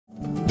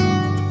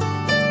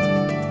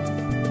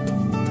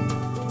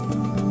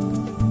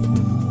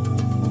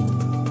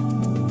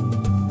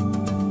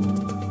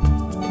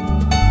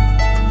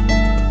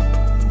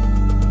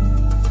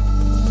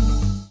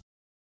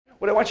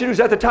I want you to do is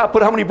at the top,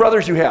 put how many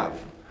brothers you have.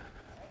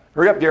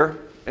 Hurry up, dear.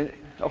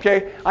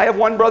 Okay, I have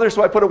one brother,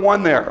 so I put a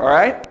 1 there, all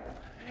right?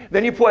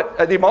 Then you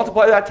put, you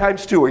multiply that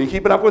times 2. Are you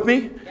keeping up with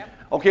me? Yep.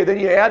 Okay, then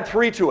you add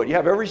 3 to it. You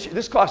have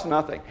this costs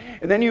nothing.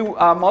 And then you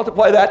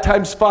multiply that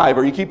times 5.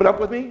 Are you keeping up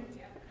with me?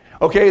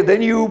 Okay,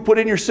 then you put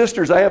in your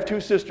sisters. I have 2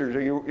 sisters.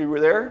 You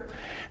were there?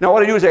 Now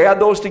what I do is I add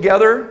those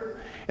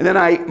together, and then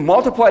I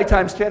multiply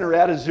times 10 or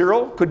add a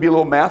 0. Could be a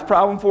little math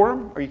problem for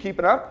them. Are you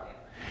keeping up?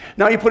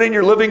 Now you put in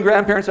your living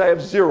grandparents. I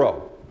have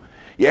 0.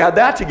 You add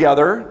that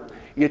together.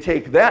 You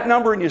take that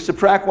number and you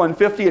subtract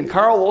 150, and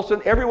Carl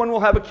Olson, everyone will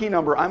have a key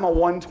number. I'm a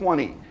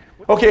 120.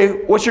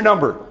 Okay, what's your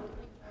number?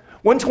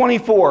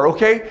 124,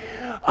 okay?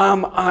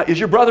 Is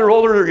your brother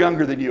older or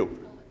younger than you?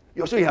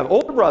 So you have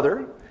older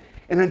brother,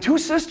 and then 2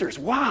 sisters.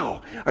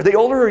 Wow. Are they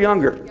older or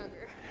younger?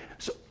 Younger.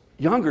 So,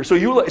 younger.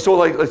 So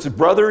like it's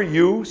brother,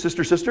 you,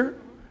 sister, sister?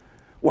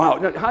 Wow.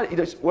 Now,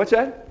 what's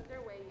that?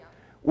 They're way young.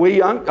 Way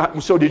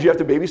young? So did you have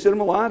to babysit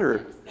them a lot,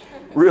 or? Yes.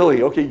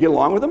 Really? Okay, you get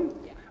along with them?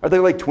 Yeah. Are they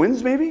like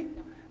twins, maybe?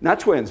 Not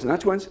twins,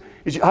 not twins.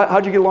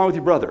 How'd you get along with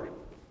your brother?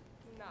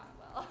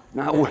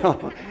 Not well.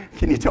 Not well.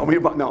 Can you tell me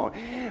about, no.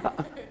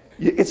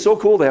 It's so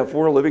cool to have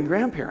 4 living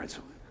grandparents.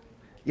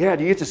 Yeah,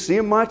 do you get to see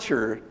them much,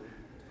 or?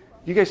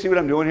 You guys see what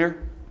I'm doing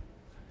here?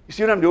 You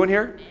see what I'm doing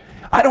here?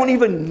 I don't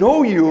even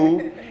know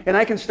you, and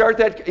I can start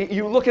that.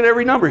 You look at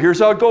every number. Here's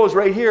how it goes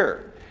right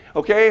here.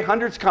 Okay,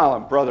 hundreds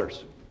column,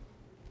 brothers.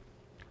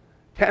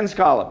 Tens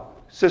column,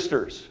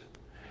 sisters.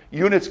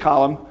 Units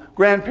column,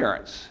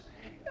 grandparents.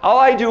 All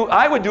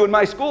I would do in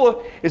my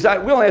school is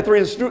we only had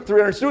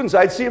 300 students.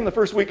 I'd see them the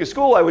first week of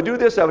school. I would do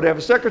this. I would have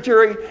a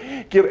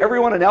secretary, give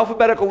everyone an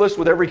alphabetical list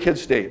with every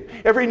kid's name.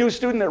 Every new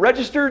student that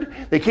registered,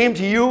 they came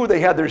to you, they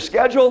had their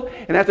schedule,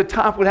 and at the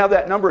top would have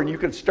that number, and you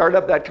could start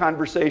up that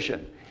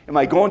conversation. Am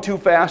I going too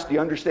fast? Do you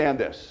understand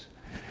this?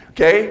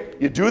 Okay,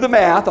 you do the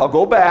math. I'll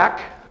go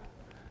back.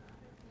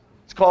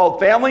 It's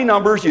called family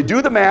numbers. You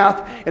do the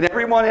math, and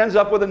everyone ends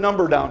up with a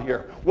number down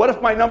here. What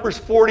if my number's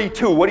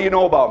 42? What do you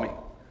know about me?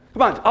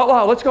 Come on, out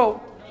loud, let's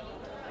go.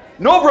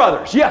 No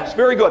brothers, yes,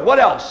 very good. What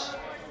else?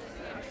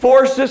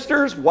 4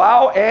 sisters,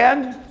 wow,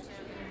 and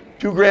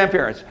 2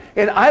 grandparents.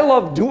 And I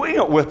love doing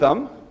it with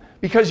them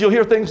because you'll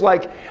hear things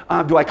like,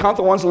 do I count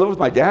the ones that live with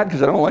my dad?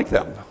 Because I don't like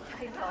them.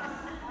 Do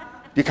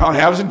you count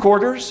halves and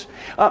quarters?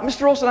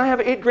 Mr. Olson, I have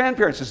 8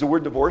 grandparents. Does the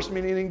word divorce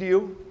mean anything to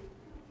you?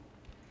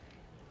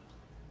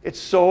 It's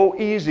so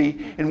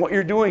easy, and what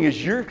you're doing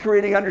is you're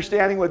creating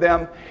understanding with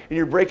them, and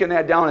you're breaking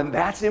that down, and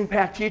that's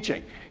impact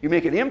teaching. You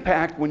make an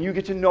impact when you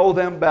get to know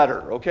them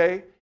better,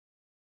 okay?